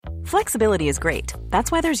Flexibility is great.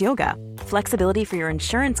 That's why there's yoga. Flexibility for your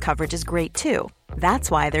insurance coverage is great too. That's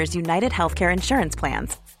why there's United Healthcare Insurance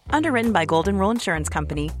Plans. Underwritten by Golden Rule Insurance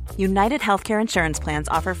Company, United Healthcare Insurance Plans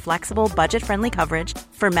offer flexible, budget-friendly coverage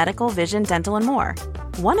for medical, vision, dental, and more.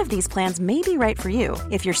 One of these plans may be right for you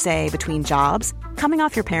if you're, say, between jobs, coming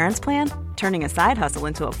off your parents' plan, turning a side hustle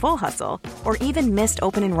into a full hustle, or even missed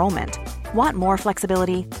open enrollment. Want more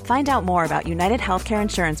flexibility? Find out more about United Healthcare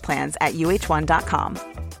Insurance Plans at uh1.com.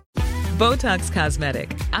 Botox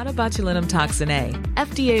Cosmetic, out of botulinum toxin A,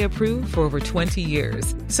 FDA approved for over 20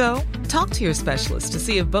 years. So, talk to your specialist to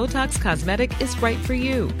see if Botox Cosmetic is right for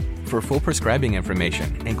you. For full prescribing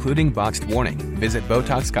information, including boxed warning, visit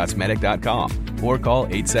BotoxCosmetic.com or call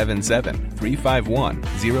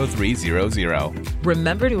 877-351-0300.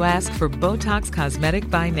 Remember to ask for Botox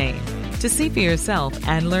Cosmetic by name. To see for yourself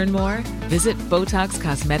and learn more, visit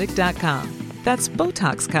BotoxCosmetic.com. That's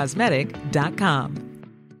BotoxCosmetic.com.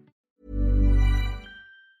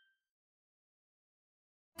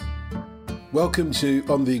 Welcome to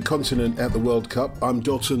On the Continent at the World Cup. I'm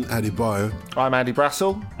Dotun Adebayo. I'm Andy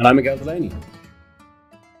Brassel. And I'm Miguel Delaney.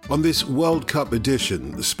 On this World Cup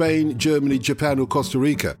edition, Spain, Germany, Japan or Costa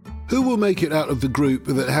Rica, who will make it out of the group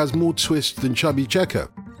that has more twist than Chubby Checker?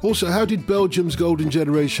 Also, how did Belgium's golden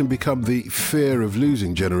generation become the fear of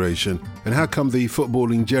losing generation? And how come the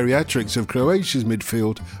footballing geriatrics of Croatia's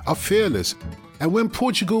midfield are fearless? And when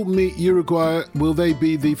Portugal meet Uruguay, will they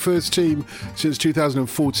be the first team since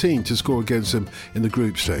 2014 to score against them in the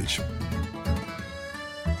group stage?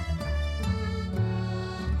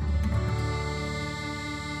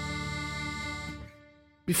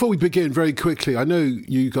 Before we begin, very quickly, I know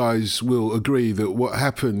you guys will agree that what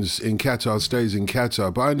happens in Qatar stays in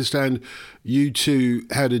Qatar, but I understand you two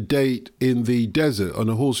had a date in the desert on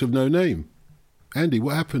a horse of no name. Andy,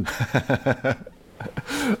 what happened?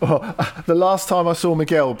 Well, the last time I saw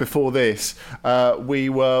Miguel before this, we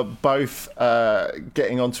were both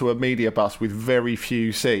getting onto a media bus with very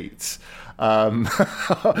few seats on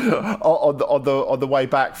the way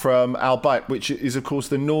back from Al Bayt, which is, of course,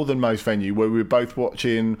 the northernmost venue where we were both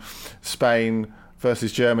watching Spain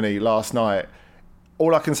versus Germany last night.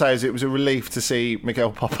 All I can say is it was a relief to see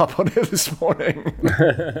Miguel pop up on it this morning.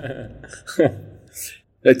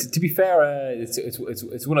 To be fair,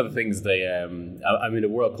 it's one of the things I'm in a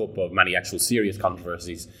World Cup of many actual serious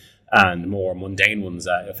controversies and more mundane ones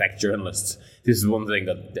that affect journalists. This is one thing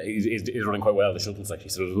that is running quite well. The shuttles actually,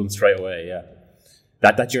 so there's one straight away. Yeah,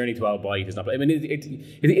 that journey to Al Bayt is not. I mean,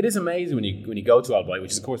 it is amazing when you go to Al Bayt,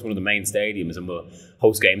 which is of course one of the main stadiums and will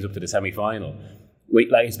host games up to the semi-final.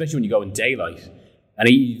 Like especially when you go in daylight, and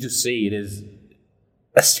you just see it is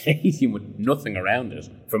a stadium with nothing around it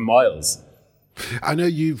for miles. I know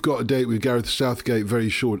you've got a date with Gareth Southgate very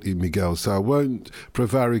shortly, Miguel, so I won't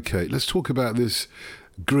prevaricate. Let's talk about this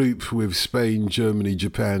group with Spain, Germany,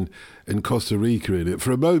 Japan and Costa Rica in it.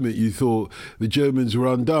 For a moment you thought the Germans were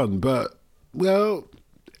undone, but, well,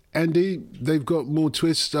 Andy, they've got more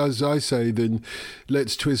twists, as I say, than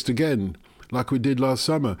let's twist again, like we did last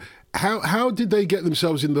summer. How did they get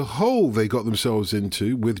themselves in the hole they got themselves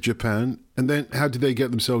into with Japan, and then how did they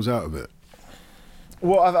get themselves out of it?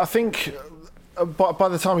 Well, I think by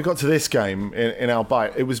the time we got to this game in Al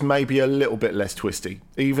Bayt, it was maybe a little bit less twisty.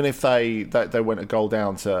 Even if they went a goal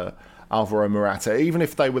down to Alvaro Morata, even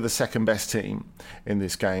if they were the second best team in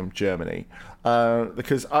this game, Germany,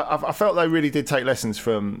 because I felt they really did take lessons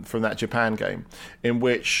from that Japan game, in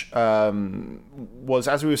which was,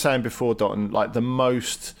 as we were saying before, Dotton, like the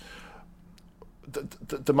most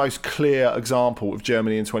clear example of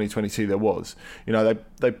Germany in 2022 there was. You know,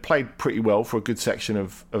 they played pretty well for a good section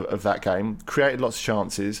of that game, created lots of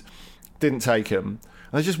chances, didn't take them.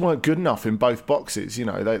 And they just weren't good enough in both boxes. You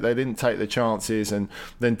know, they didn't take the chances and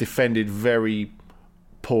then defended very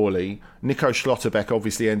poorly. Nico Schlotterbeck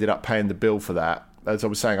obviously ended up paying the bill for that. As I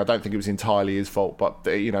was saying, I don't think it was entirely his fault, but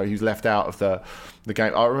you know, he was left out of the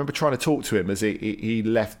game. I remember trying to talk to him as he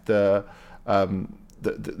left the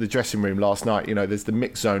dressing room last night. You know, there's the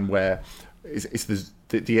mix zone where it's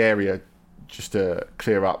the area, just to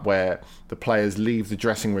clear up, where the players leave the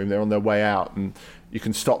dressing room. They're on their way out, and you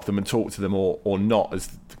can stop them and talk to them or not, as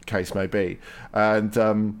the case may be.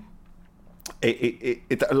 And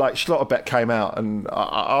it like Schlotterbeck came out, and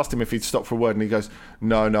I asked him if he'd stop for a word, and he goes,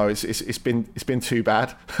 "No, it's been too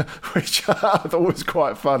bad," which I thought was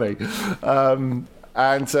quite funny. You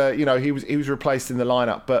know, he was replaced in the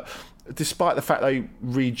lineup, but despite the fact they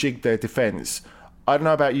rejigged their defence, I don't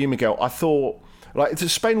know about you, Miguel, I thought, like,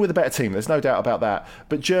 Spain were the better team, there's no doubt about that,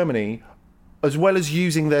 but Germany, as well as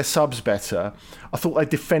using their subs better, I thought they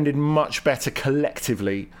defended much better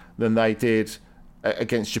collectively than they did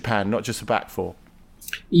against Japan, not just the back four.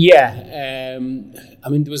 Yeah, I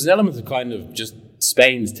mean, there was an element of kind of just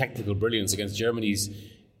Spain's technical brilliance against Germany's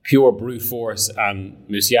pure brute force and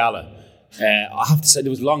Musiala. I have to say, there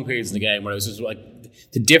was long periods in the game where it was just like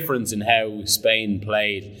the difference in how Spain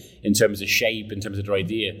played in terms of shape, in terms of their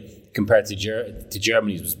idea, compared to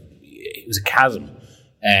Germany's was a chasm.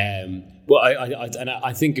 But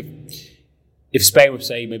I think if Spain were,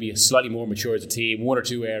 say, maybe a slightly more mature as a team, one or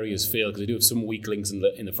two areas fail because they do have some weak links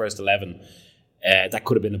in the first 11. That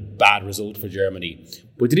could have been a bad result for Germany,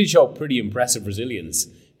 but they did show pretty impressive resilience.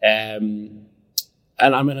 And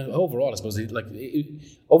I mean, overall, I suppose,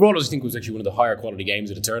 overall, I just think it was actually one of the higher quality games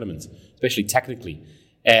of the tournament, especially technically.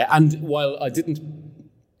 And while I didn't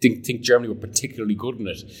think Germany were particularly good in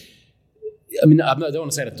it, I mean, I don't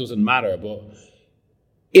want to say that doesn't matter, but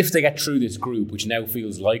if they get through this group, which now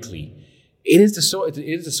feels likely, it is the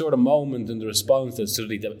sort of moment and the response that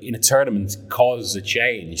suddenly in a tournament causes a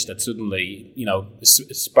change that suddenly, you know,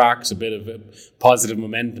 sparks a bit of a positive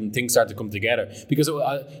momentum. Things start to come together because,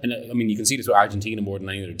 I mean, you can see this with Argentina more than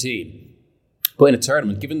any other team. But in a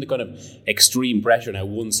tournament, given the kind of extreme pressure and how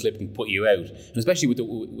one slip can put you out, and especially with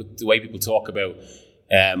the way people talk about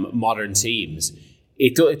modern teams,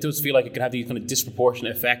 it does feel like it can have these kind of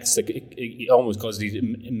disproportionate effects. Like it almost causes these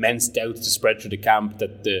immense doubts to spread through the camp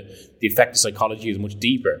that the effect of psychology is much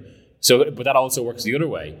deeper. So, but that also works the other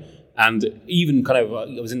way. And even kind of,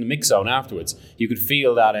 I was in the mix zone afterwards. You could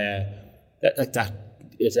feel that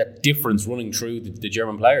difference running through the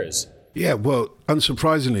German players. Yeah, well,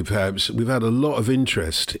 unsurprisingly, perhaps, we've had a lot of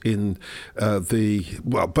interest in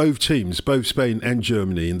both teams, both Spain and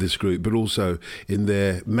Germany in this group, but also in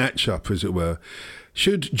their matchup, as it were.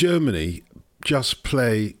 Should Germany just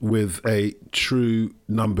play with a true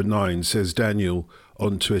number 9, says Daniel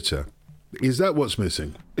on Twitter? Is that what's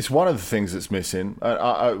missing? It's one of the things that's missing.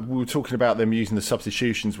 We were talking about them using the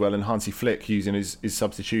substitutions well and Hansi Flick using his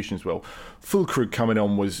substitutions well. Füllkrug coming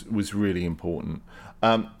on was really important.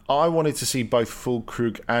 I wanted to see both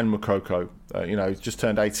Füllkrug and Moukoko, just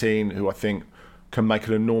turned 18, who I think can make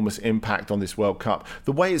an enormous impact on this World Cup.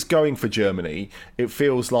 The way it's going for Germany, it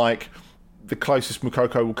feels like the closest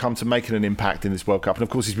Moukoko will come to making an impact in this World Cup. And of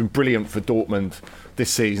course, he's been brilliant for Dortmund this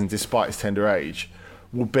season, despite his tender age,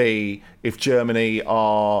 will be if Germany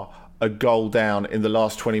are a goal down in the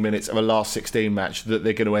last 20 minutes of a last 16 match that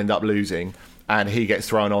they're going to end up losing, and he gets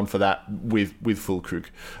thrown on for that with Füllkrug.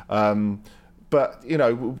 But,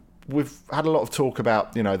 we've had a lot of talk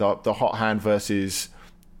about, the hot hand versus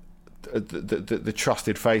the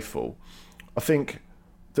trusted faithful. I think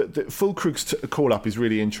that Füllkrug's call-up is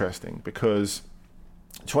really interesting because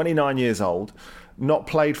 29 years old, not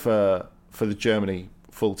played for the Germany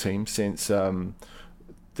full team since a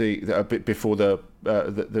bit before the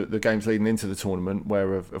games leading into the tournament,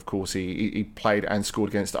 where of course he played and scored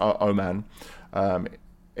against Oman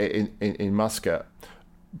in Muscat,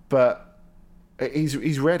 but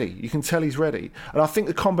he's ready. You can tell he's ready, and I think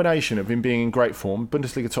the combination of him being in great form,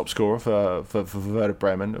 Bundesliga top scorer for Werder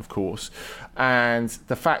Bremen, of course, and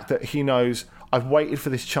the fact that he knows I've waited for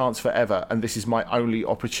this chance forever, and this is my only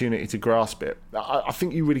opportunity to grasp it. I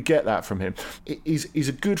think you really get that from him. He's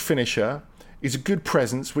a good finisher. He's a good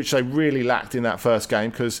presence, which they really lacked in that first game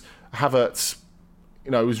because Havertz,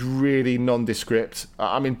 was really nondescript.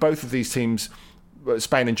 I mean, both of these teams,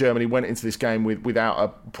 Spain and Germany, went into this game without a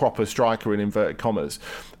proper striker in inverted commas.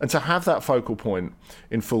 And to have that focal point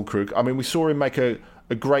in Füllkrug, I mean, we saw him make a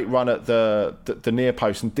great run at the near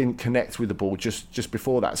post and didn't connect with the ball just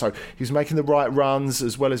before that. So he's making the right runs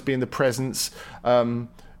as well as being the presence. As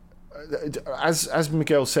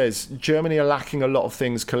Miguel says, Germany are lacking a lot of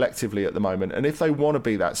things collectively at the moment. And if they want to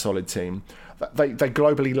be that solid team, they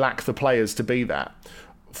globally lack the players to be that.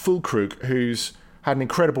 Füllkrug, who's had an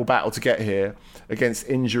incredible battle to get here against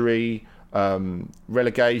injury,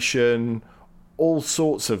 relegation, all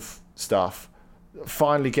sorts of stuff.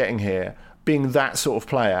 Finally getting here, being that sort of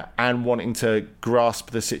player and wanting to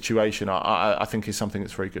grasp the situation, I think is something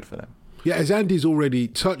that's very good for them. Yeah, as Andy's already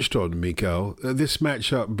touched on, Miguel, this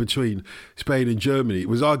matchup between Spain and Germany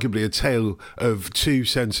was arguably a tale of two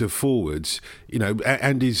centre forwards.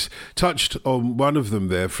 Andy's touched on one of them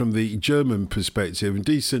there from the German perspective. A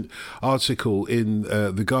decent article in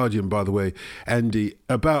The Guardian, by the way, Andy,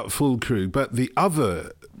 about Füllkrug. But the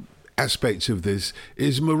other aspect of this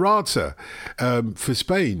is Morata for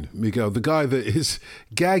Spain, Miguel, the guy that is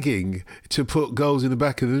gagging to put goals in the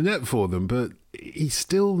back of the net for them, but he's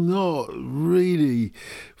still not really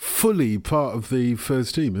fully part of the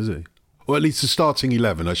first team, is he? Or at least the starting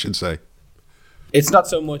 11, I should say. It's not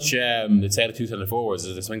so much the tale of two centre forwards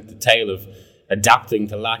as it's the tale of adapting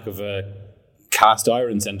to lack of a cast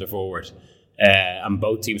iron centre forward. and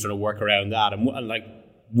both teams trying to work around that. And like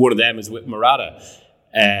one of them is with Morata,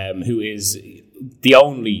 who is the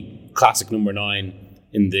only classic number 9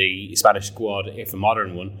 in the Spanish squad, if a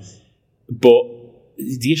modern one. But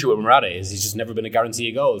the issue with Morata is he's just never been a guarantee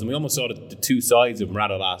of goals. And we almost saw the two sides of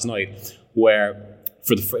Morata last night, where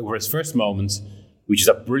for his first moments, which is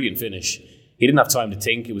a brilliant finish, he didn't have time to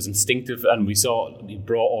think. It was instinctive, and we saw he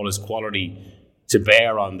brought all his quality to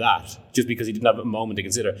bear on that, just because he didn't have a moment to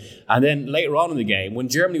consider. And then later on in the game, when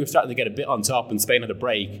Germany was starting to get a bit on top and Spain had a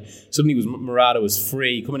break, suddenly Morata was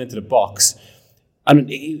free coming into the box.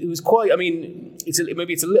 And it was quite, I mean,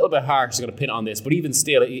 maybe it's a little bit harsh to kind of pin on this, but even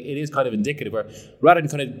still, it is kind of indicative where rather than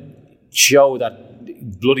kind of show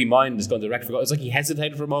that bloody mind is going direct for goal, it's like he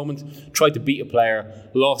hesitated for a moment, tried to beat a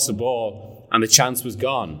player, lost the ball, and the chance was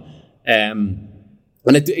gone. And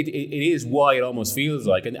it is why it almost feels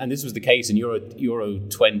like, and this was the case in Euro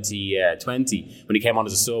 2020 when he came on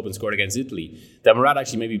as a sub and scored against Italy, that Morata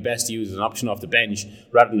actually may be best used as an option off the bench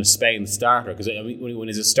rather than a Spain starter, because I mean, when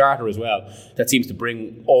he's a starter as well, that seems to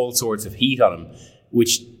bring all sorts of heat on him,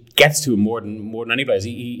 which gets to him more than any players.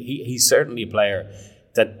 He's certainly a player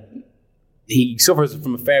that he suffers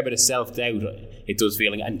from a fair bit of self-doubt, it does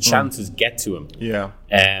feeling, and chances get to him. Yeah.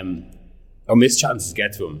 Or missed chances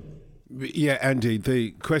get to him. Yeah, Andy,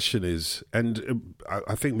 the question is, and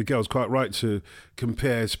I think Miguel's quite right to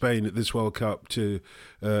compare Spain at this World Cup to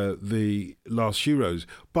the last Euros,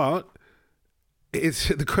 but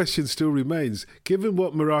the question still remains, given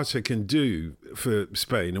what Morata can do for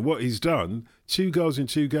Spain and what he's done, 2 goals in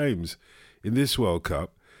 2 games in this World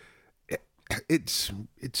Cup, it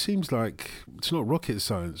seems like it's not rocket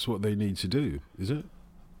science what they need to do, is it?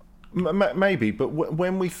 Maybe, but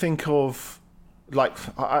when we think of, like,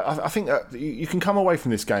 I think that you can come away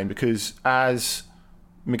from this game because, as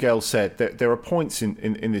Miguel said, there are points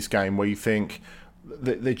in this game where you think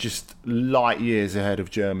that they're just light years ahead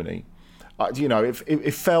of Germany.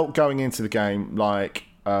 It felt going into the game like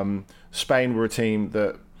Spain were a team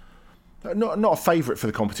that not a favourite for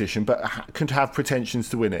the competition, but could have pretensions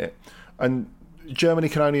to win it, and Germany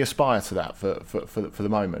can only aspire to that for the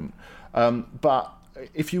moment. But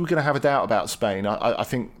if you were going to have a doubt about Spain, I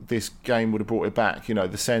think this game would have brought it back. You know,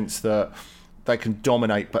 the sense that they can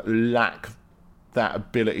dominate but lack that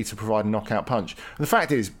ability to provide a knockout punch. And the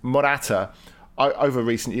fact is, Morata, over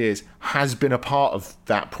recent years, has been a part of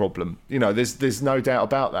that problem. You know, there's no doubt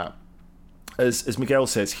about that. As Miguel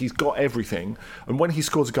says, he's got everything. And when he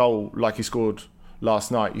scores a goal like he scored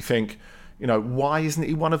last night, you think, you know, why isn't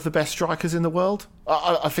he one of the best strikers in the world?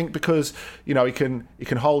 I think because, you know, he can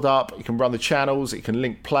hold up, he can run the channels, he can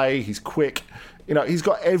link play, he's quick. You know, he's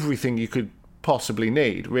got everything you could possibly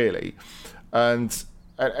need, really, and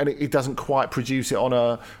he doesn't quite produce it on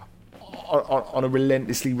a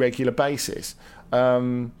relentlessly regular basis.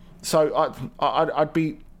 So I'd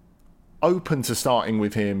be open to starting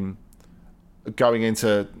with him going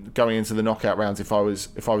into the knockout rounds if I was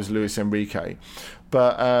Luis Enrique,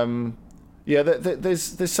 but. Yeah,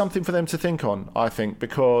 there's something for them to think on, I think,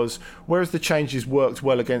 because whereas the changes worked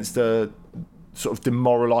well against the sort of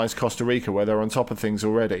demoralised Costa Rica, where they're on top of things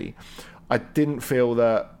already, I didn't feel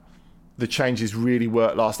that the changes really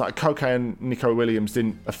worked last night. Koke and Nico Williams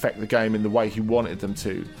didn't affect the game in the way he wanted them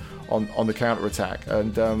to on the counter-attack,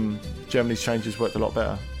 and Germany's changes worked a lot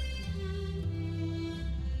better.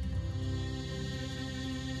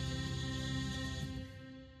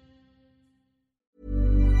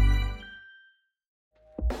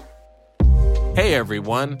 Hey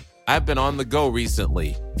everyone, I've been on the go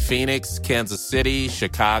recently. Phoenix, Kansas City,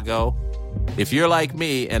 Chicago. If you're like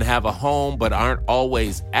me and have a home but aren't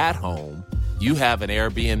always at home, you have an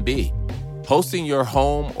Airbnb. Hosting your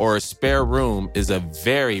home or a spare room is a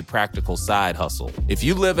very practical side hustle. If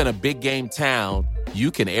you live in a big game town, you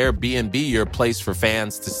can Airbnb your place for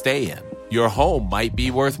fans to stay in. Your home might be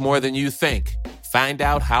worth more than you think. Find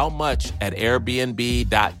out how much at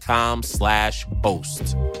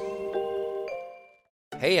airbnb.com/host.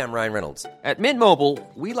 Hey, I'm Ryan Reynolds. At Mint Mobile,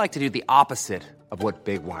 we like to do the opposite of what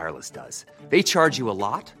Big Wireless does. They charge you a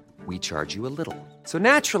lot, we charge you a little. So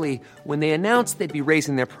naturally, when they announced they'd be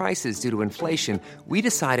raising their prices due to inflation, we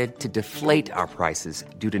decided to deflate our prices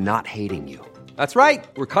due to not hating you. That's right.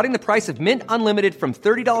 We're cutting the price of Mint Unlimited from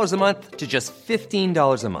 $30 a month to just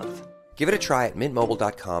 $15 a month. Give it a try at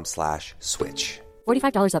mintmobile.com/switch.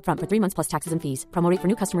 $45 up front for 3 months plus taxes and fees. Promo rate for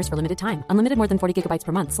new customers for limited time. Unlimited more than 40 gigabytes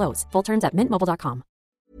per month. Slows full terms at mintmobile.com.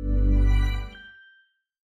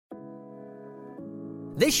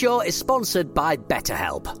 This show is sponsored by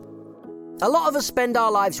BetterHelp. A lot of us spend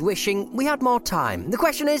our lives wishing we had more time. The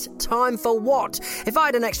question is, time for what? If I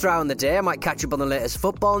had an extra hour in the day, I might catch up on the latest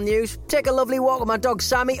football news, take a lovely walk with my dog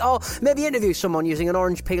Sammy, or maybe interview someone using an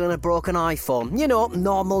orange peel and a broken iPhone. You know,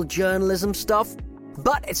 normal journalism stuff.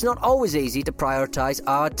 But it's not always easy to prioritise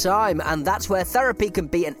our time, and that's where therapy can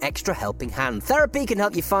be an extra helping hand. Therapy can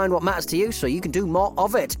help you find what matters to you so you can do more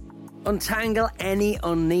of it. Untangle any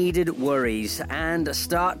unneeded worries and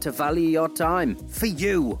start to value your time for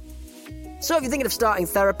you. So if you're thinking of starting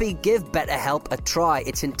therapy, give BetterHelp a try.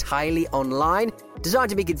 It's entirely online, designed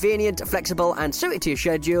to be convenient, flexible and suited to your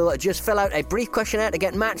schedule. Just fill out a brief questionnaire to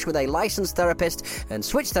get matched with a licensed therapist and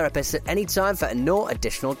switch therapists at any time for no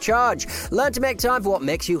additional charge. Learn to make time for what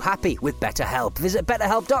makes you happy with BetterHelp. Visit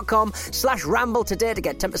betterhelp.com/ramble today to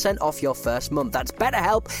get 10% off your first month. That's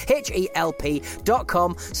BetterHelp,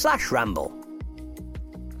 HELP.com/ramble.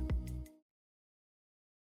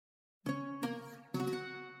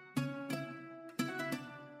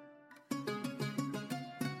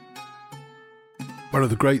 One of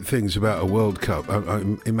the great things about a World Cup,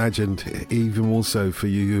 I imagined even more so for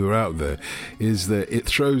you who are out there, is that it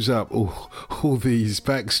throws up all these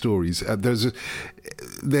backstories.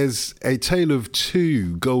 There's a tale of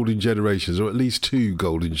two golden generations, or at least two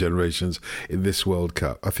golden generations in this World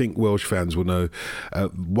Cup. I think Welsh fans will know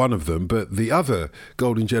one of them, but the other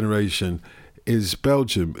golden generation is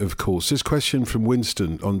Belgium, of course. This question from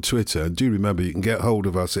Winston on Twitter, and do remember you can get hold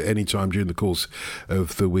of us at any time during the course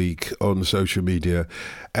of the week on social media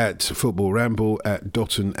at Football Ramble, at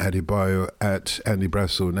Dotun Adebayo, at Andy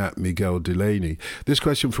Brassel and at Miguel Delaney. This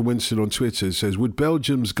question from Winston on Twitter says, would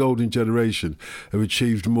Belgium's golden generation have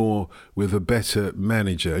achieved more with a better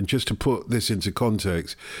manager? And just to put this into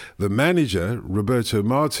context, the manager, Roberto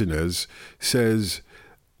Martinez, says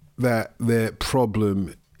that their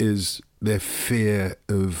problem is their fear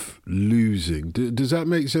of losing. Does that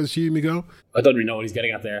make sense to you, Miguel? I don't really know what he's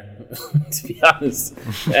getting at there, to be honest.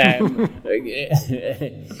 I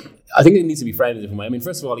think it needs to be framed a different way. I mean,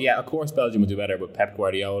 first of all, yeah, of course Belgium would do better with Pep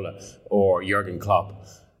Guardiola or Jurgen Klopp.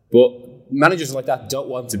 But managers like that don't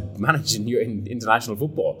want to manage in international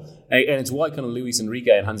football. And it's why kind of Luis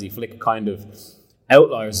Enrique and Hansi Flick kind of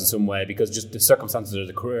outliers in some way, because just the circumstances of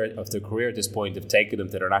their career at this point have taken them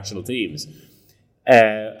to their national teams.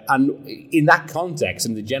 And in that context,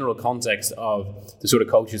 in the general context of the sort of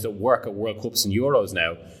coaches that work at World Cups and Euros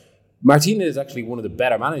now, Martinez is actually one of the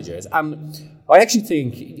better managers. And I actually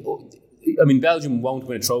think, I mean, Belgium won't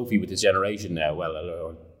win a trophy with this generation now.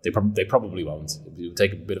 Well, they probably won't. It will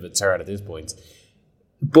take a bit of a turn at this point.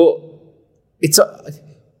 But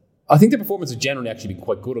I think the performance has generally actually been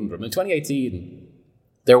quite good under him. In 2018,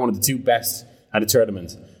 they were one of the two best at a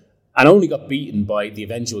tournament, and only got beaten by the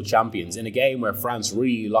eventual champions in a game where France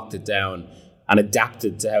really locked it down and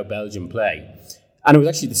adapted to how Belgium play. And it was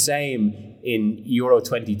actually the same in Euro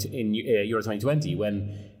 2020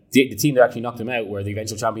 when the team that actually knocked them out were the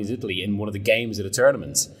eventual champions Italy in one of the games of the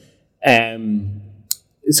tournament.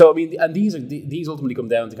 So I mean, and these ultimately come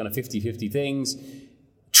down to kind of 50-50 things.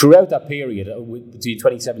 Throughout that period, between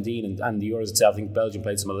 2017 and the Euros itself, I think Belgium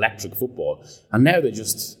played some electric football, and now they're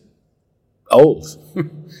just old.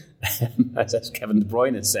 As Kevin De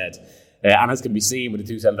Bruyne has said, and as can be seen with the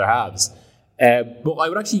two centre halves. But I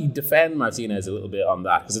would actually defend Martinez a little bit on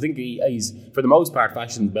that, because I think he's, for the most part,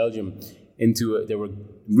 fashioned Belgium into they were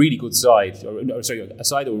really good side, a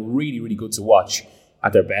side that were really, really good to watch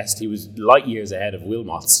at their best. He was light years ahead of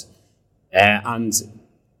Wilmots, and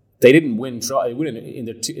they didn't win in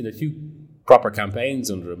their two proper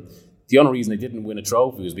campaigns under him. The only reason they didn't win a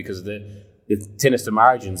trophy was because of the thinnest of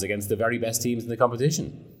margins against the very best teams in the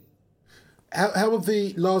competition. How have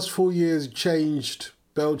the last 4 years changed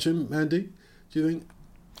Belgium, Andy, do you think?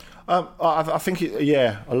 I think,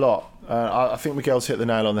 a lot. I think Miguel's hit the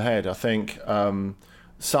nail on the head. I think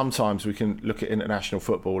sometimes we can look at international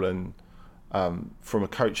football and, from a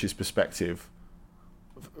coach's perspective,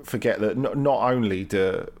 forget that not only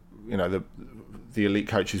do the elite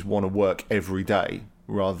coaches want to work every day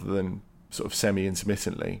rather than sort of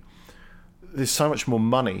semi-intermittently. There's so much more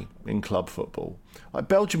money in club football. Like,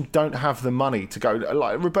 Belgium don't have the money to go.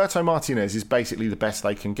 Like, Roberto Martinez is basically the best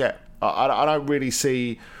they can get. I don't really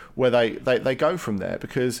see where they go from there,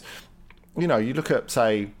 because, you look at,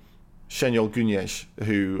 say, Şenol Güneş,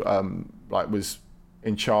 who was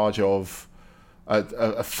in charge of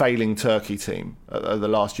a failing Turkey team at the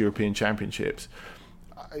last European Championships.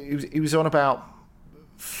 He was on about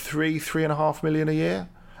 $3.5 million a year,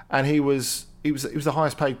 and he was the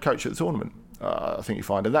highest paid coach at the tournament. I think you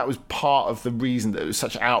find. And that was part of the reason that it was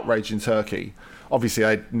such outrage in Turkey. Obviously,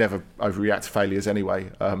 they'd never overreact to failures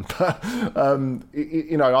anyway. I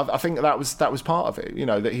think that was part of it.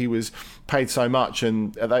 That he was paid so much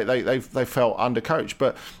and they felt undercoached.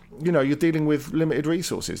 But you're dealing with limited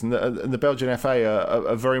resources, and the Belgian FA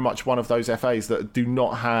are very much one of those FAs that do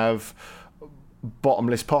not have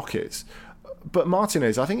bottomless pockets. But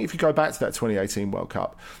Martinez, I think if you go back to that 2018 World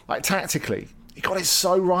Cup, like tactically, he got it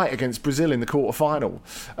so right against Brazil in the quarter-final.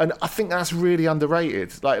 And I think that's really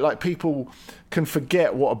underrated. Like people can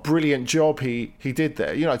forget what a brilliant job he did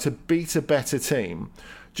there. To beat a better team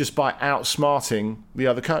just by outsmarting the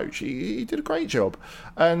other coach. He did a great job.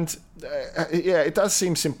 And it does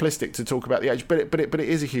seem simplistic to talk about the age, but it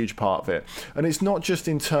is a huge part of it. And it's not just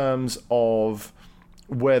in terms of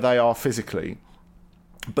where they are physically,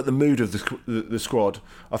 but the mood of the squad,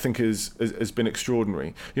 I think, has been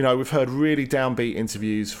extraordinary. We've heard really downbeat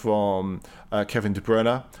interviews from Kevin De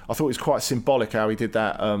Bruyne. I thought it was quite symbolic how he did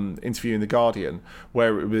that interview in The Guardian,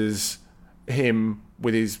 where it was him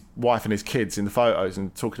with his wife and his kids in the photos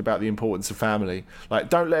and talking about the importance of family. Like,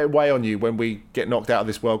 don't let it weigh on you when we get knocked out of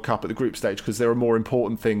this World Cup at the group stage, because there are more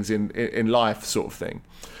important things in life, sort of thing.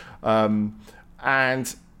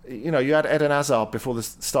 And, you had Eden Hazard before the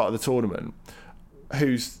start of the tournament,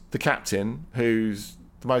 who's the captain, who's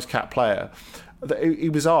the most capped player. He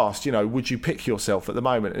was asked, would you pick yourself at the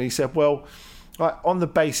moment? And he said, well, on the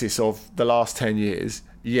basis of the last 10 years,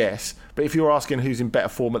 yes. But if you're asking who's in better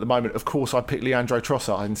form at the moment, of course I'd pick Leandro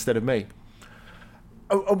Trossard instead of me.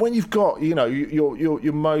 And when you've got,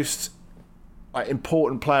 your most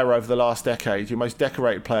important player over the last decade, your most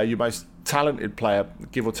decorated player, your most talented player,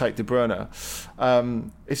 give or take De Bruyne,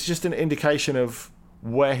 it's just an indication of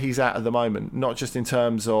where he's at the moment, not just in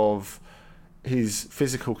terms of his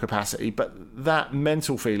physical capacity, but that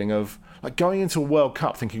mental feeling of like going into a World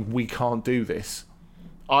Cup thinking we can't do this.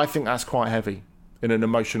 I think that's quite heavy in an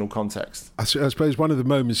emotional context. I suppose one of the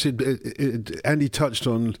moments, Andy touched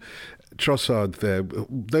on Trossard there.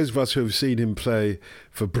 Those of us who have seen him play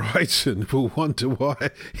for Brighton will wonder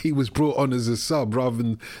why he was brought on as a sub rather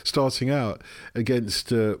than starting out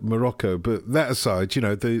against Morocco. But that aside,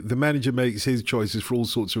 the manager makes his choices for all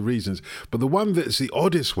sorts of reasons. But the one that's the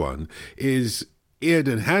oddest one is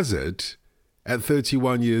Eden Hazard, at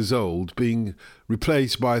 31 years old, being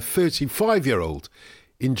replaced by a 35-year-old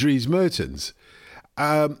in Dries Mertens.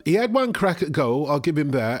 He had one crack at goal, I'll give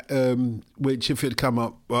him that, which if it had come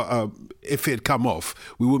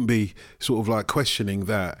off, we wouldn't be sort of like questioning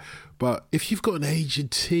that. But if you've got an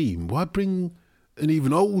aged team, why bring an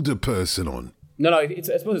even older person on? No, I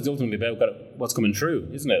suppose it's ultimately about what's coming true,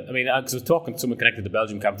 isn't it? I mean, because I was talking to someone connected to the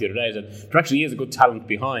Belgium camp the other day, that there actually is a good talent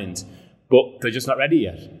behind, but they're just not ready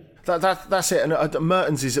yet. That's it. And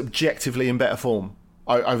Mertens is objectively in better form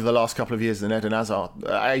over the last couple of years than Eden Hazard,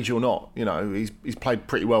 age or not. He's played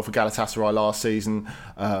pretty well for Galatasaray last season.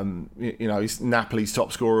 He's Napoli's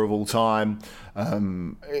top scorer of all time.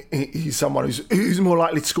 He's someone who's more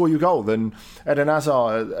likely to score you a goal than Eden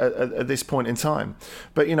Hazard at this point in time.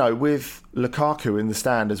 But with Lukaku in the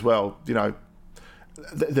stand as well,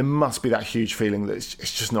 there must be that huge feeling that it's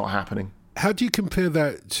just not happening. How do you compare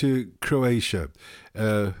that to Croatia?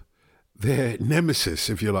 Their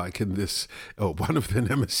nemesis, if you like, in this, or one of their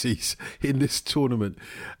nemesis in this tournament.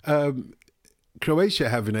 Croatia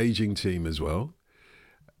have an ageing team as well,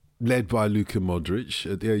 led by Luka Modric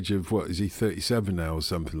at the age of, 37 now or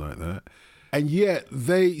something like that. And yet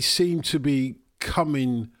they seem to be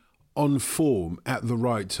coming on form at the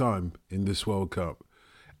right time in this World Cup.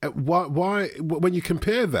 Why, when you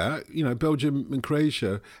compare that, Belgium and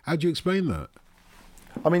Croatia, how do you explain that?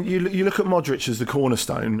 I mean, you look at Modric as the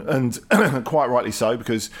cornerstone, and quite rightly so,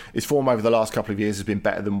 because his form over the last couple of years has been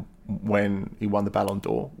better than when he won the Ballon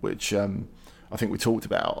d'Or, which I think we talked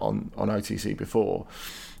about on OTC before.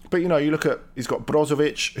 But, you look at, he's got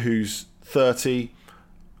Brozovic, who's 30,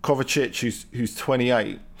 Kovacic, who's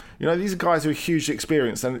 28. These are guys who are hugely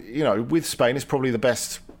experienced, and, with Spain, it's probably the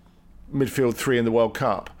best midfield three in the World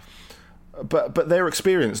Cup. But they're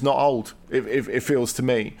experienced, not old, it feels to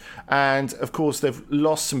me. And, of course, they've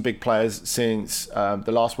lost some big players since the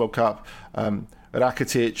last World Cup.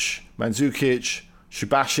 Rakitic, Mandzukic,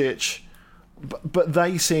 Subasic. But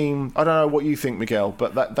they seem, I don't know what you think, Miguel,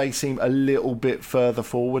 but they seem a little bit further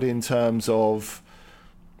forward in terms of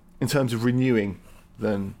renewing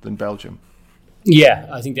than Belgium. Yeah,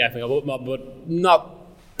 I think definitely, but not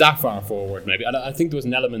that far forward, maybe. I think there was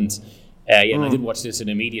an element... and I did watch this in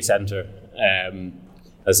a media centre.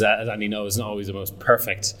 As Andy knows, it's not always the most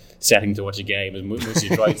perfect setting to watch a game, as much as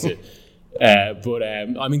you try to. I thought there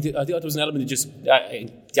was an element of just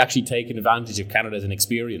actually taking advantage of Canada's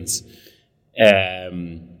inexperience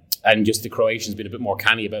and just the Croatians being a bit more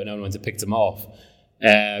canny about knowing when to pick them off.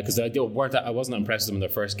 Because I wasn't impressed with them in their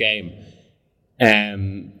first game.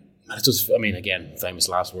 It just, I mean, again, famous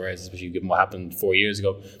last words, especially given what happened 4 years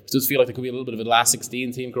ago. It does feel like there could be a little bit of a last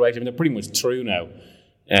 16 team Croatia. I mean, they're pretty much through now.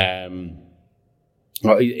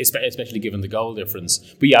 Especially given the goal difference.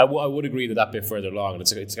 But yeah, I would agree that bit further along, and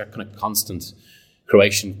it's got kind of constant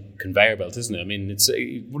Croatian conveyor belt, isn't it? I mean, it's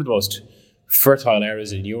one of the most fertile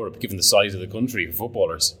areas in Europe, given the size of the country for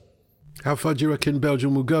footballers. How far do you reckon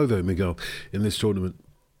Belgium will go, though, Miguel, in this tournament?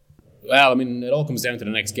 Well, I mean, it all comes down to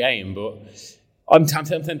the next game, but I'm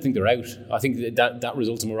tempted to think they're out. I think that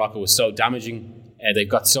result in Morocco was so damaging. They've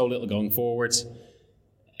got so little going forward.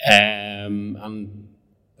 And I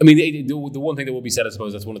mean, the one thing that will be said, I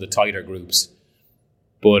suppose, that's one of the tighter groups.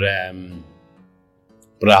 But I'd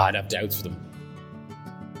have doubts for them.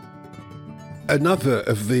 Another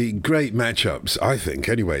of the great matchups, I think,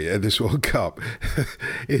 anyway, at this World Cup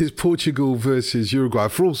is Portugal versus Uruguay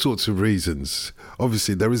for all sorts of reasons.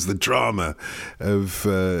 Obviously, there is the drama of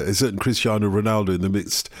a certain Cristiano Ronaldo in the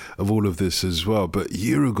midst of all of this as well. But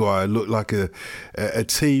Uruguay look like a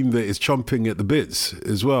team that is chomping at the bits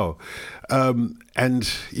as well.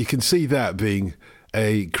 And you can see that being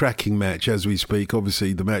a cracking match as we speak.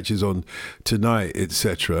 Obviously, the match is on tonight,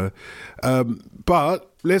 etc. But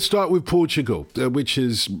let's start with Portugal, which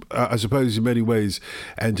is, I suppose, in many ways,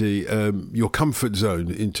 Andy, your comfort zone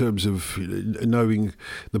in terms of knowing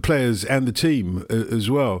the players and the team as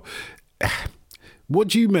well. What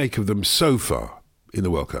do you make of them so far in the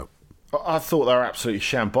World Cup? I thought they were absolutely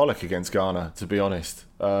shambolic against Ghana, to be honest.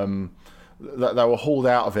 They were hauled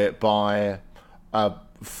out of it by a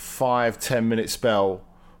 5-10 minute spell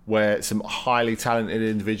where some highly talented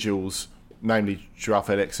individuals, namely João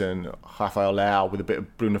Felix and Rafael Leão, with a bit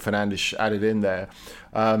of Bruno Fernandes added in there,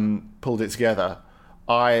 pulled it together.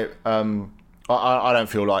 I don't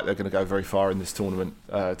feel like they're going to go very far in this tournament,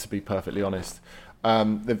 to be perfectly honest.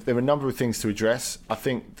 There are a number of things to address. I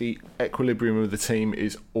think the equilibrium of the team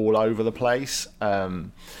is all over the place. I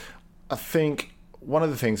think one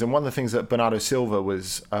of the things that Bernardo Silva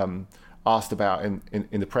was asked about in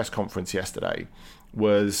the press conference yesterday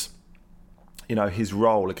was, his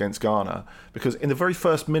role against Ghana, because in the very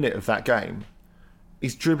first minute of that game,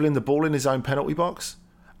 he's dribbling the ball in his own penalty box,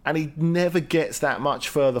 and he never gets that much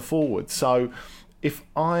further forward. So if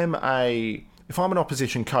I'm an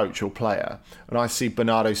opposition coach or player and I see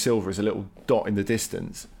Bernardo Silva as a little dot in the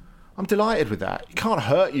distance, I'm delighted with that. He can't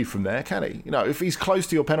hurt you from there, can he? If he's close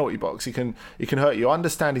to your penalty box, he can hurt you. I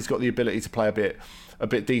understand he's got the ability to play a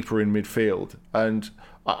bit deeper in midfield, and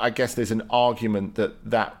I guess there's an argument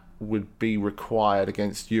that would be required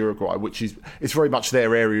against Uruguay, which is very much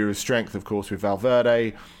their area of strength, of course, with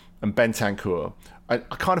Valverde and Bentancur. I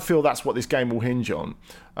kind of feel that's what this game will hinge on,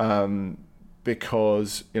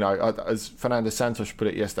 because as Fernando Santos put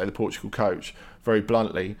it yesterday, the Portugal coach, very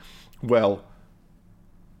bluntly, well,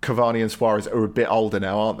 Cavani and Suarez are a bit older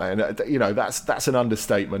now, aren't they? And that's an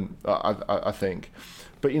understatement, I think.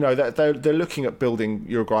 But they're looking at building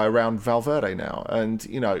Uruguay around Valverde now, and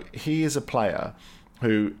he is a player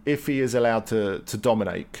who, if he is allowed to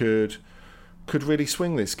dominate, could really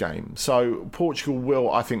swing this game. So Portugal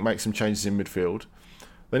will, I think, make some changes in midfield.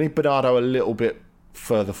 They need Bernardo a little bit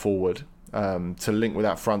further forward to link with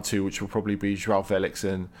that front two, which will probably be João Felix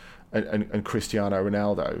and Cristiano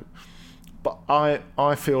Ronaldo. But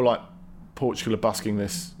I feel like Portugal are busking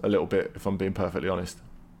this a little bit, if I'm being perfectly honest.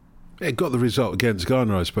 It got the result against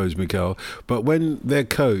Ghana, I suppose, Miguel. But when their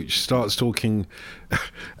coach starts talking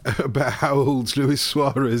about how old Luis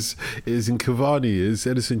Suarez is and Cavani is,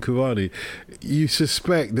 Edison Cavani, you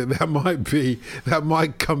suspect that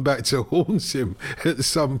might come back to haunt him at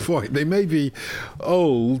some point. They may be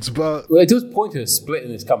old, but... Well, it does point to a split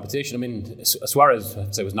in this competition. I mean, Suarez,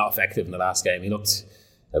 I'd say, was not effective in the last game. He looked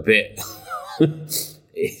a bit...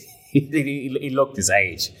 he looked his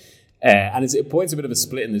age. And it points a bit of a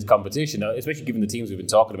split in this competition, especially given the teams we've been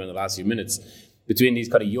talking about in the last few minutes, between these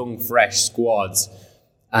kind of young, fresh squads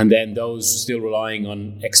and then those still relying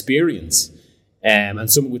on experience, and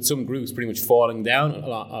with some groups pretty much falling down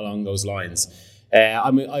along those lines.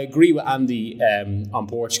 I agree with Andy on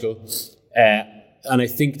Portugal, and I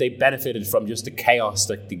think they benefited from just the chaos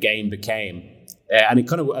that the game became, and it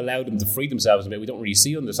kind of allowed them to free themselves a bit. We don't really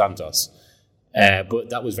see under Santos, but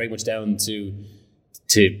that was very much down to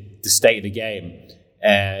the state of the game.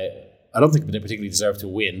 I don't think they particularly deserve to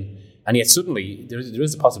win, and yet suddenly there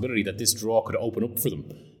is a possibility that this draw could open up for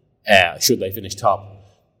them should they finish top.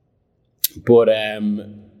 But I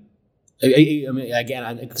mean,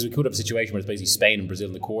 again, because we could have a situation where it's basically Spain and Brazil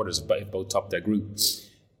in the quarters, if both top their group.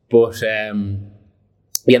 But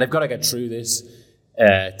yeah, they've got to get through this.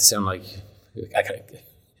 To sound like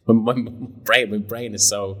my brain is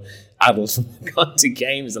so addled from going to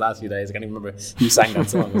games the last few days. I can't even remember who sang that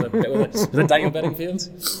song. Was it Daniel Bedingfield?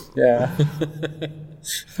 Yeah.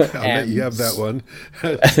 I'll let you have that one.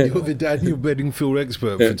 You're the Daniel Bedingfield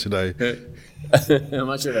expert for today. I'm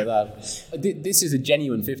not sure about that. This is a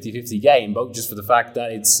genuine 50-50 game, but just for the fact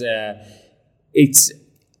that it's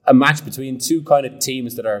a match between two kind of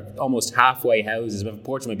teams that are almost halfway houses, but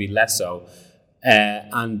Portugal maybe less so,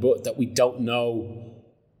 but that we don't know,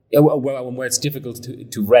 where it's difficult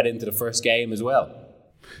to read into the first game as well.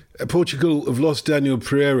 Portugal have lost Daniel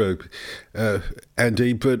Pereira,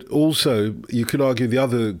 Andy, but also you could argue the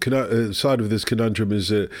other side of this conundrum is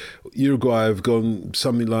that Uruguay have gone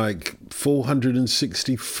something like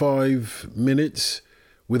 465 minutes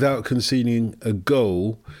without conceding a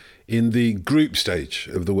goal in the group stage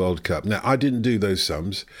of the World Cup. Now, I didn't do those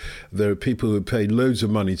sums. There are people who paid loads of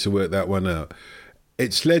money to work that one out.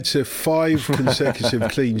 It's led to 5 consecutive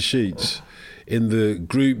clean sheets in the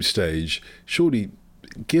group stage. Surely,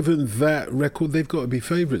 given that record, they've got to be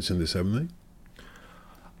favourites in this, haven't they?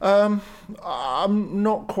 I'm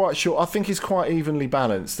not quite sure. I think it's quite evenly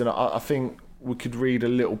balanced, and I think we could read a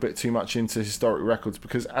little bit too much into historic records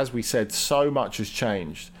because, as we said, so much has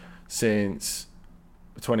changed since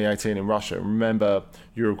 2018 in Russia. Remember,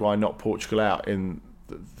 Uruguay knocked Portugal out in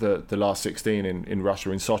the last 16 in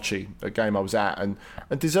Russia, in Sochi, a game I was at, and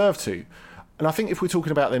deserved to. And I think if we're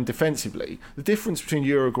talking about them defensively, the difference between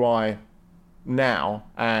Uruguay now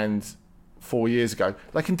and 4 years ago,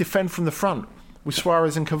 they can defend from the front with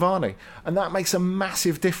Suarez and Cavani, and that makes a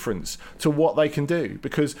massive difference to what they can do,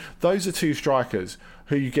 because those are two strikers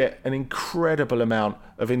who you get an incredible amount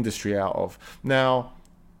of industry out of. Now,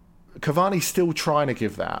 Cavani's still trying to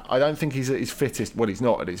give that. I don't think he's at his fittest. Well, he's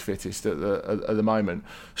not at his fittest at the moment.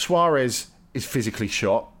 Suarez is physically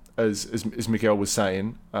shot, as Miguel was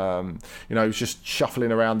saying. He's just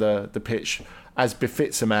shuffling around the pitch as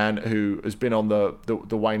befits a man who has been on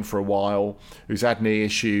the wane for a while, who's had knee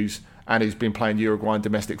issues, and who's been playing Uruguayan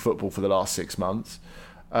domestic football for the last 6 months.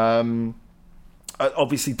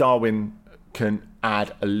 Obviously, Darwin can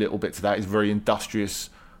add a little bit to that. He's very industrious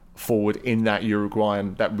forward in that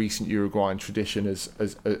recent Uruguayan tradition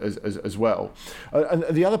as well. And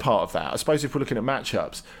the other part of that, I suppose, if we're looking at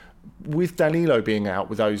matchups, with Danilo being out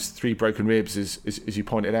with those 3 broken ribs, as you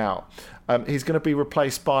pointed out, he's going to be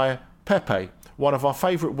replaced by Pepe, one of our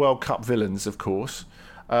favourite World Cup villains, of course.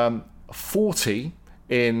 40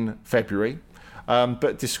 in February,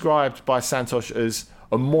 but described by Santos as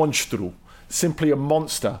a monstro, simply a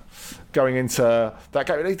monster going into that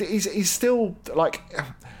game. He's still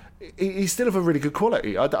he's still of a really good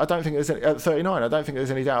quality. I don't think there's at 39. I don't think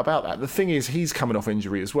there's any doubt about that. The thing is, he's coming off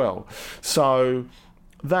injury as well. So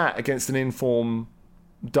that against an in-form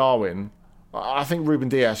Darwin, I think Ruben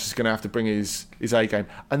Dias is going to have to bring his A game,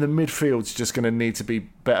 and the midfield's just going to need to be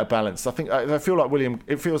better balanced. I feel like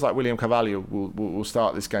William Carvalho will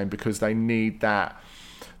start this game because they need that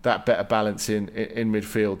better balance in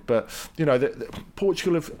midfield. But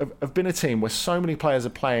Portugal have been a team where so many players are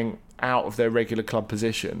playing out of their regular club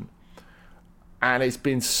position, and it's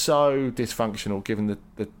been so dysfunctional given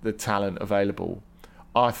the talent available.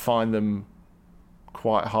 I find them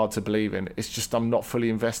quite hard to believe in. It's just I'm not fully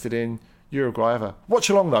invested in Uruguay ever. Watch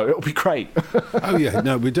along though, it'll be great. Oh yeah,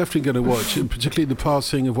 no, we're definitely going to watch, particularly the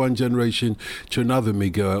passing of one generation to another,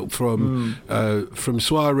 Miguel, from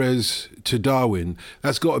Suarez to Darwin.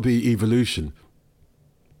 That's got to be evolution.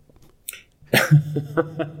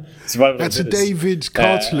 That's a David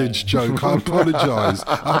Cartilage joke. I apologise.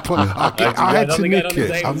 I had to nick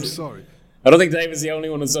it. I'm sorry. I don't think David's the only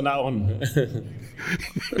one who's done that one.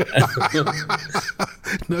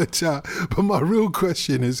 No doubt. But my real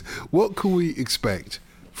question is, what can we expect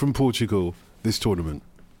from Portugal this tournament?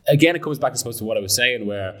 Again, it comes back, I suppose, to what I was saying,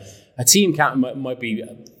 where a team might be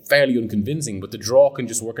fairly unconvincing, but the draw can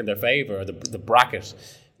just work in their favour, the bracket,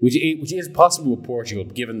 which is possible with Portugal,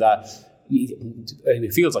 given that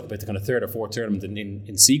it feels like about the kind of third or fourth tournament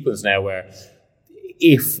in sequence now, where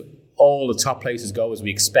if all the top places go as we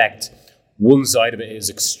expect, one side of it is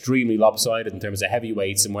extremely lopsided in terms of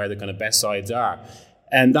heavyweights and where the kind of best sides are.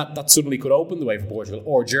 And that suddenly could open the way for Portugal,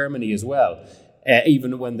 or Germany as well,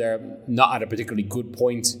 even when they're not at a particularly good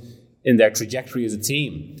point in their trajectory as a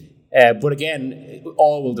team. But again, it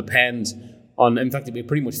all will depend on, in fact, it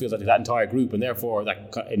pretty much feels like that entire group, and therefore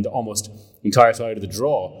that in the almost entire side of the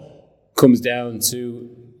draw comes down to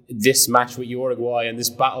this match with Uruguay and this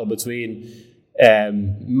battle between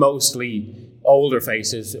mostly older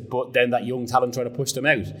faces, but then that young talent trying to push them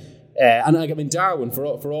out. And I mean, Darwin, for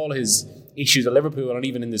all his issues at Liverpool and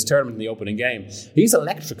even in this tournament in the opening game, he's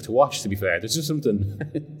electric to watch, to be fair. There's just something...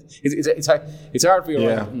 it's hard for you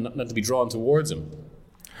not to be drawn towards him.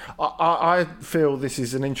 I feel this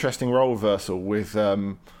is an interesting role reversal with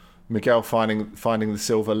Miguel finding the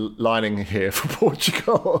silver lining here for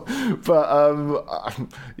Portugal. But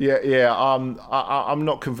I'm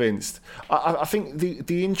not convinced. I think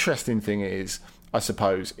the interesting thing is, I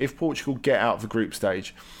suppose, if Portugal get out of the group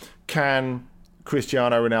stage, can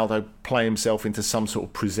Cristiano Ronaldo play himself into some sort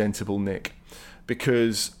of presentable nick?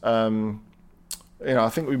 Because I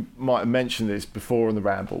think we might have mentioned this before on the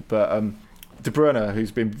Ramble, but De Bruyne,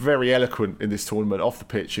 who's been very eloquent in this tournament off the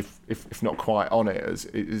pitch, if not quite on it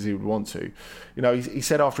as he would want to, he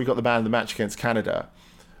said after he got the man of the match against Canada,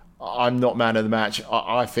 "I'm not man of the match.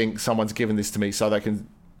 I think someone's given this to me so they can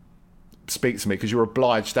speak to me, because you're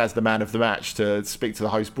obliged as the man of the match to speak to the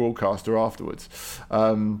host broadcaster afterwards."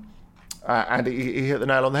 And he hit the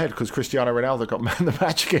nail on the head, because Cristiano Ronaldo got man of the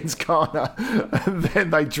match against Ghana, and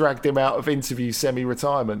then they dragged him out of interview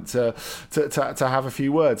semi-retirement to have a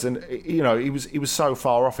few words. And he was so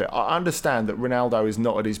far off it. I understand that Ronaldo is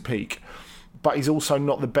not at his peak, but he's also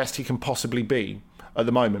not the best he can possibly be at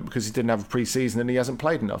the moment, because he didn't have a pre-season and he hasn't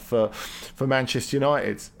played enough for Manchester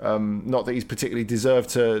United. Not that he's particularly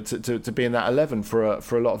deserved to be in that 11 for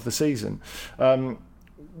a lot of the season.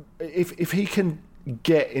 If he can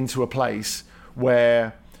get into a place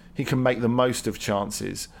where he can make the most of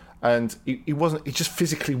chances, and he just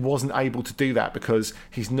physically wasn't able to do that because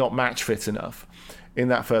he's not match fit enough in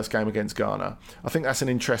that first game against Ghana. I think that's an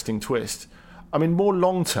interesting twist. I mean, more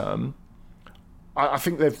long term, I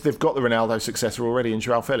think they've got the Ronaldo successor already in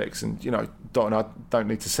João Felix, and Dot, I don't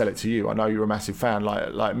need to sell it to you. I know you're a massive fan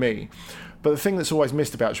like me, but the thing that's always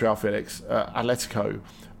missed about João Felix, Atletico,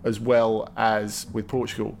 as well as with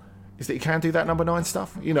Portugal, is that he can do that number 9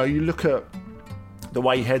 stuff. You look at the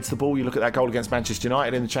way he heads the ball, you look at that goal against Manchester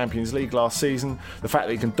United in the Champions League last season, the fact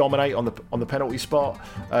that he can dominate on the penalty spot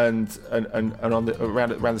and on around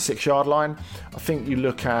the 6-yard line. I think you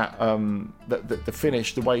look at the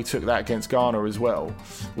finish, the way he took that against Ghana as well,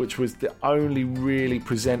 which was the only really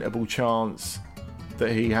presentable chance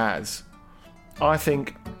that he has. I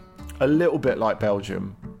think a little bit like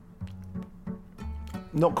Belgium.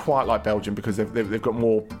 Not quite like Belgium, because they've got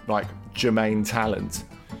more like Jermaine talent,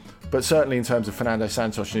 but certainly in terms of Fernando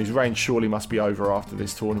Santos, and his reign surely must be over after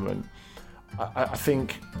this tournament. I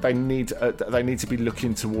think they need to be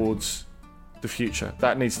looking towards the future.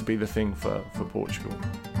 That needs to be the thing for Portugal.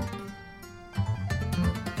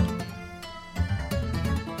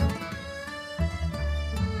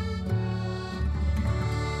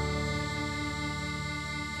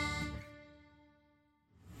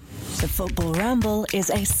 The Football Ramble is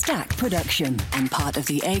a Stack production and part of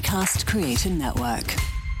the Acast Creator Network.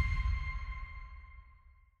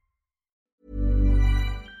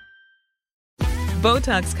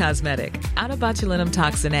 Botox Cosmetic, out of botulinum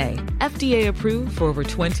toxin A, FDA approved for over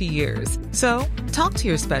 20 years. So, talk to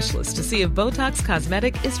your specialist to see if Botox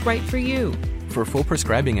Cosmetic is right for you. For full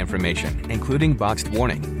prescribing information, including boxed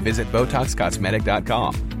warning, visit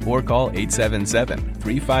BotoxCosmetic.com or call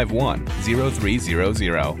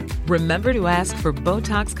 877-351-0300. Remember to ask for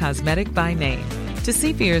Botox Cosmetic by name. To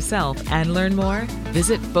see for yourself and learn more,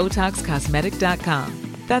 visit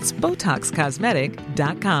BotoxCosmetic.com. That's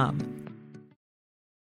BotoxCosmetic.com.